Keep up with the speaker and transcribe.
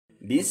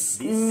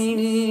بسم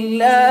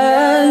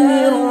اللہ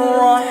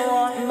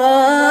الرحمن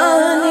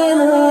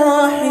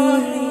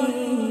الرحیم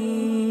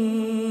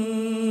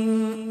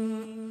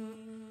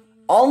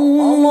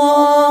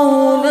اللہ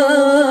لا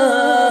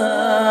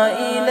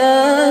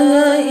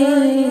الہ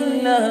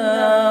الا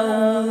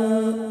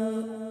ہوا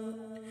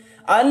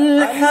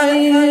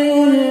الحی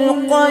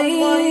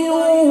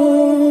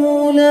القیوم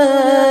لا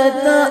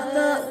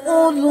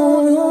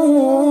تأخذه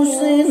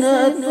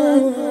سنة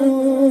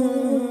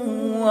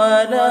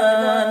ولا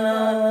نوم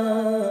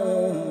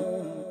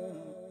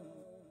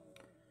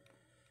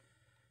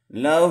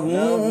له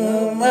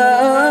ما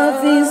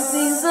في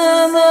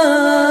السماوات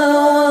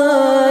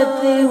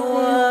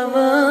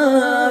وما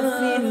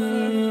في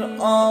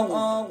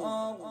الأرض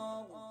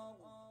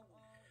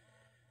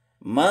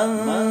من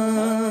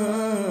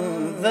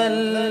ذا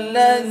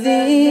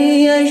الذي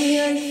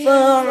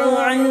يشفع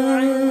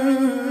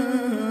عنده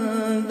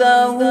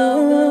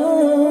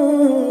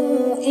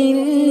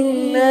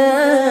إلا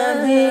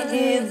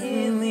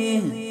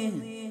بإذنه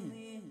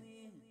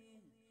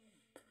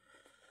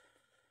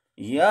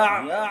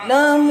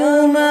يعلم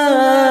ما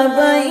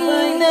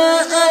بين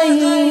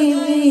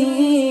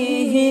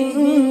أيديهم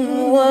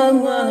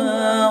وما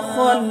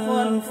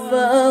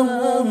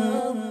خلفهم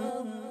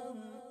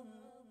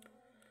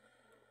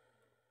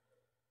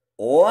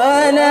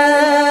ولا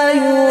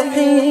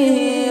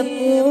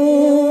يحيطون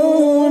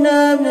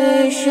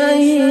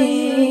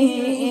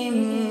بشيء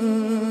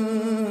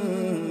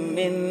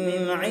من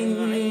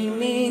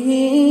علمه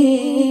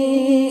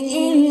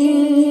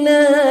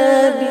إلا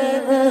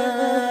بما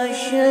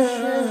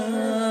شاء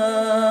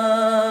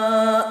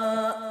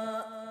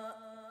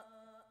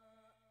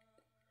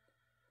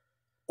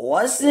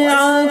وسع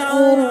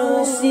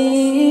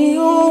كرسيه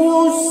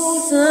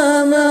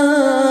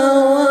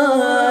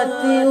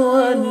السماوات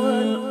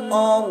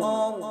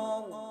والأرض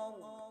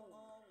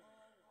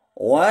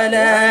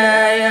ولا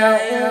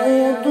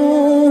يئوده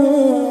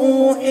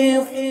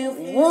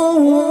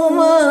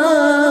حفظهما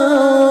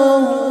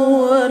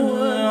وهو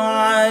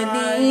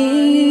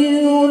العلي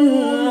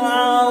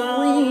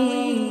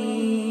العظيم.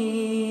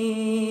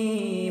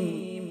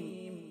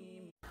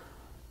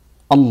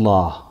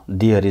 Allah,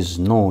 there is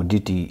no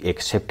deity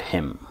except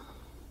Him,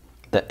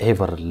 the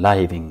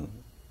ever-living,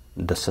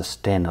 the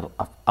sustainer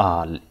of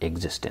all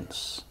existence.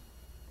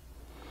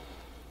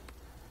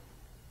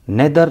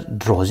 Neither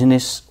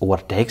drowsiness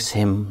overtakes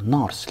Him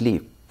nor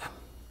sleep.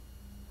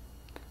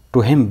 To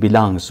Him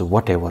belongs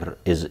whatever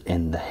is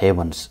in the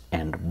heavens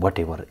and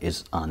whatever is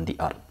on the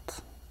earth.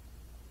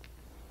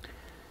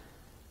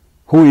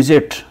 Who is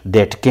it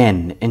that can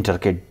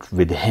intercede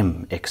with Him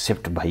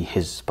except by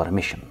His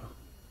permission?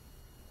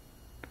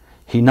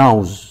 He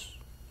knows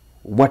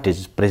what is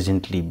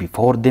presently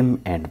before them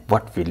and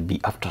what will be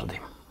after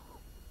them.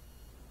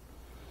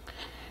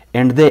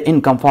 And they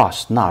encompass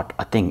not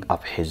a thing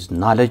of His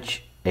knowledge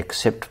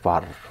except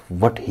for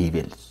what He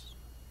wills.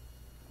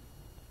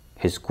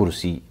 His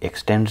kursi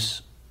extends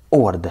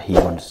over the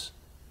heavens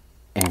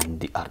and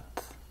the earth,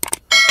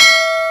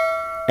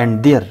 and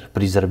their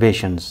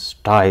preservation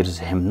tires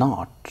Him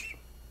not,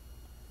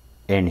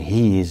 and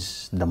He is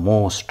the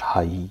most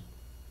high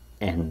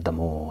and the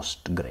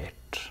most great.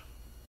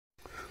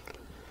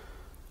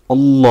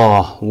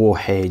 اللہ وہ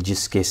ہے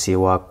جس کے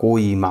سوا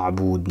کوئی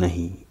معبود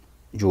نہیں،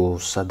 جو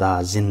سدا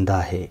زندہ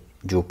ہے،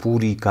 جو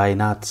پوری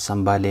کائنات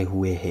سنبھالے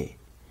ہوئے ہے،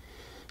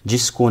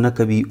 جس کو نہ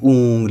کبھی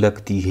اونگ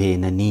لگتی ہے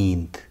نہ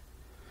نیند۔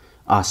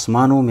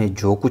 آسمانوں میں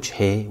جو کچھ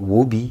ہے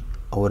وہ بھی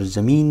اور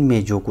زمین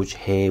میں جو کچھ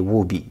ہے وہ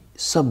بھی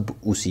سب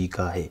اسی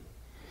کا ہے۔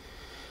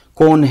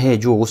 کون ہے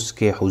جو اس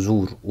کے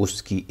حضور اس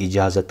کی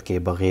اجازت کے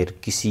بغیر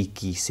کسی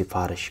کی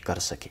سفارش کر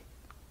سکے؟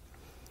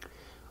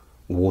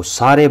 وہ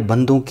سارے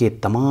بندوں کے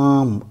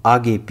تمام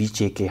آگے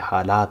پیچھے کے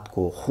حالات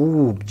کو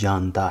خوب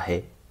جانتا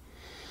ہے،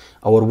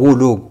 اور وہ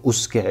لوگ اس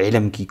کے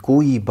علم کی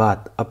کوئی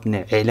بات اپنے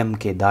علم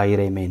کے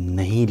دائرے میں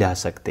نہیں لا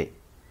سکتے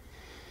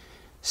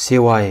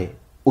سوائے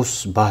اس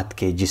بات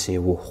کے جسے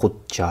وہ خود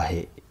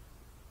چاہے۔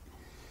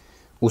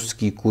 اس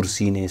کی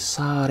کرسی نے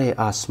سارے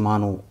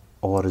آسمانوں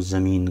اور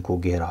زمین کو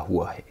گھیرا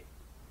ہوا ہے،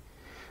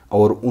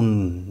 اور ان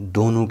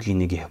دونوں کی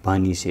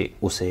نگہبانی سے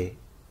اسے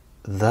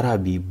ذرا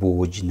بھی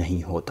بوجھ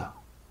نہیں ہوتا،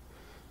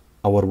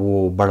 اور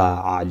وہ بڑا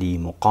عالی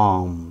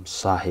مقام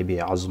صاحب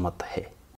عظمت ہے۔